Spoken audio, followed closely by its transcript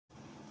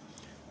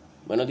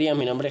Buenos días,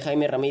 mi nombre es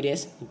Jaime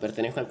Ramírez y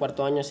pertenezco al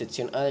cuarto año,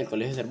 sección A del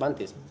Colegio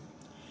Cervantes.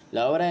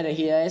 La obra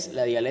elegida es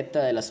La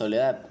dialecta de la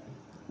soledad,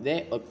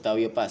 de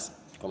Octavio Paz.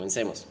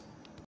 Comencemos.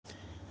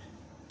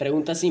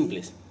 Preguntas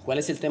simples. ¿Cuál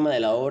es el tema de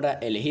la obra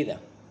elegida?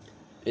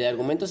 El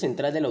argumento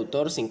central del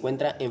autor se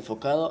encuentra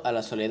enfocado a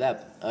la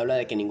soledad. Habla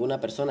de que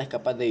ninguna persona es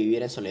capaz de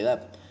vivir en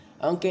soledad,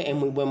 aunque es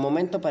muy buen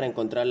momento para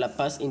encontrar la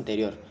paz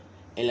interior.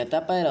 En la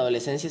etapa de la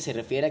adolescencia se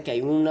refiere a que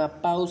hay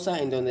una pausa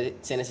en donde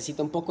se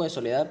necesita un poco de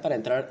soledad para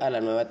entrar a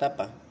la nueva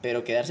etapa,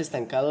 pero quedarse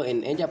estancado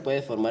en ella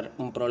puede formar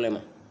un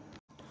problema.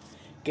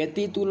 ¿Qué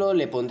título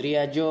le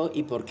pondría yo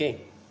y por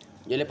qué?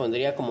 Yo le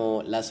pondría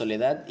como La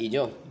soledad y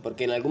yo,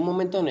 porque en algún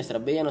momento de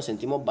nuestras vidas nos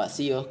sentimos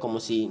vacíos,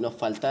 como si nos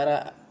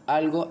faltara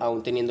algo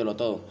aún teniéndolo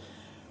todo.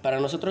 Para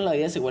nosotros la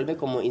vida se vuelve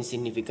como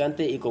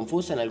insignificante y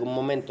confusa en algún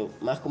momento,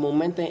 más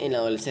comúnmente en la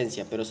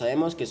adolescencia, pero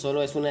sabemos que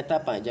solo es una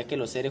etapa, ya que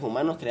los seres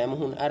humanos creamos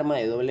un arma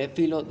de doble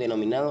filo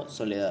denominado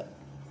soledad.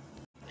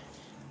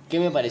 ¿Qué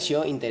me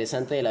pareció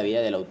interesante de la vida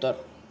del autor?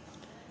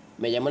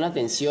 Me llamó la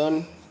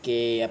atención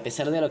que a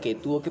pesar de lo que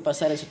tuvo que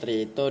pasar en su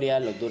trayectoria,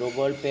 los duros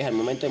golpes al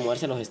momento de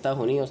moverse a los Estados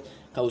Unidos,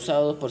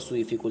 causados por su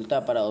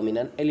dificultad para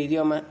dominar el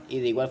idioma,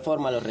 y de igual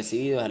forma los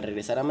recibidos al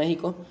regresar a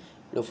México,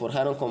 lo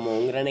forjaron como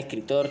un gran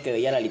escritor que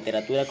veía la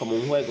literatura como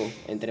un juego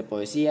entre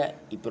poesía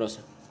y prosa.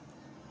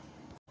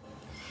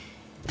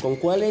 ¿Con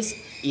cuáles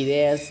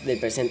ideas del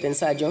presente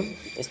ensayo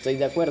estoy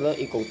de acuerdo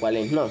y con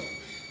cuáles no?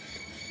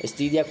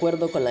 Estoy de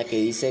acuerdo con la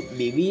que dice: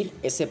 vivir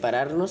es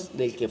separarnos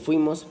del que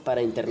fuimos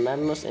para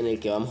internarnos en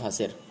el que vamos a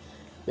ser.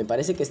 Me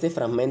parece que este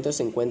fragmento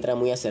se encuentra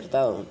muy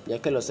acertado, ya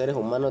que los seres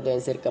humanos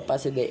deben ser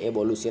capaces de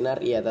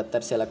evolucionar y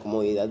adaptarse a la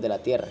comodidad de la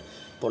tierra.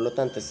 Por lo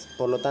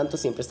tanto,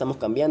 siempre estamos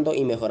cambiando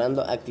y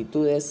mejorando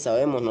actitudes,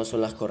 sabemos no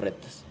son las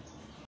correctas.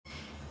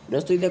 No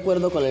estoy de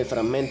acuerdo con el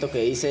fragmento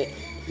que dice: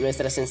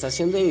 nuestra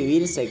sensación de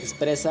vivir se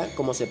expresa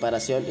como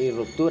separación y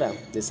ruptura,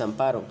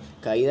 desamparo,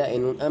 caída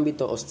en un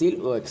ámbito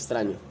hostil o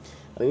extraño.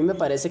 A mí me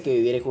parece que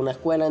vivir es una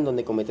escuela en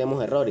donde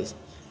cometemos errores,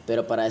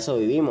 pero para eso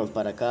vivimos,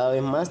 para cada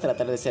vez más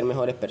tratar de ser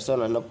mejores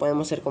personas. No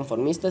podemos ser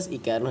conformistas y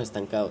quedarnos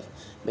estancados.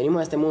 Venimos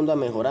a este mundo a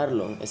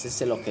mejorarlo, ese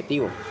es el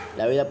objetivo.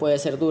 La vida puede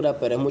ser dura,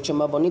 pero es mucho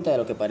más bonita de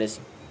lo que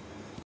parece.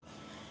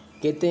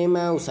 ¿Qué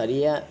tema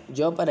usaría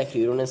yo para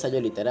escribir un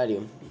ensayo literario?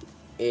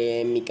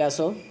 En mi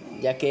caso,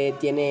 ya que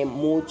tiene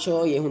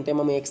mucho y es un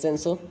tema muy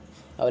extenso,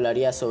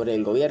 hablaría sobre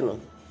el gobierno.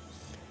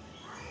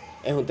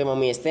 Es un tema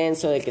muy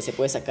extenso del que se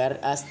puede sacar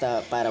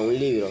hasta para un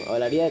libro.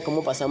 Hablaría de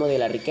cómo pasamos de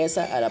la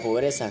riqueza a la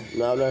pobreza.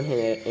 No hablo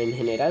en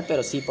general,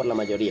 pero sí por la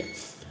mayoría.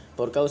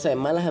 Por causa de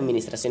malas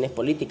administraciones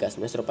políticas.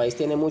 Nuestro país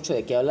tiene mucho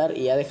de qué hablar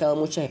y ha dejado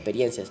muchas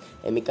experiencias.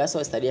 En mi caso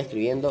estaría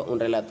escribiendo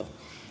un relato.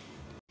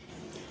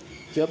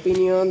 ¿Qué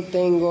opinión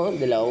tengo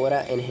de la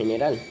obra en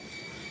general?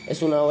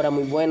 Es una obra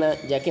muy buena,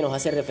 ya que nos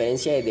hace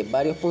referencia desde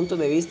varios puntos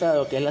de vista a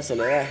lo que es la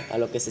soledad, a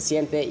lo que se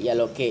siente y a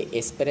lo que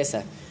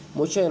expresa.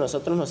 Muchos de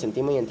nosotros nos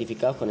sentimos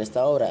identificados con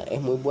esta obra. Es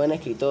muy buen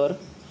escritor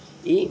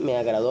y me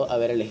agradó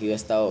haber elegido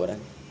esta obra.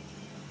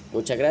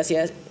 Muchas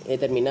gracias, he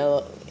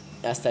terminado.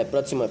 Hasta el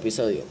próximo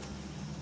episodio.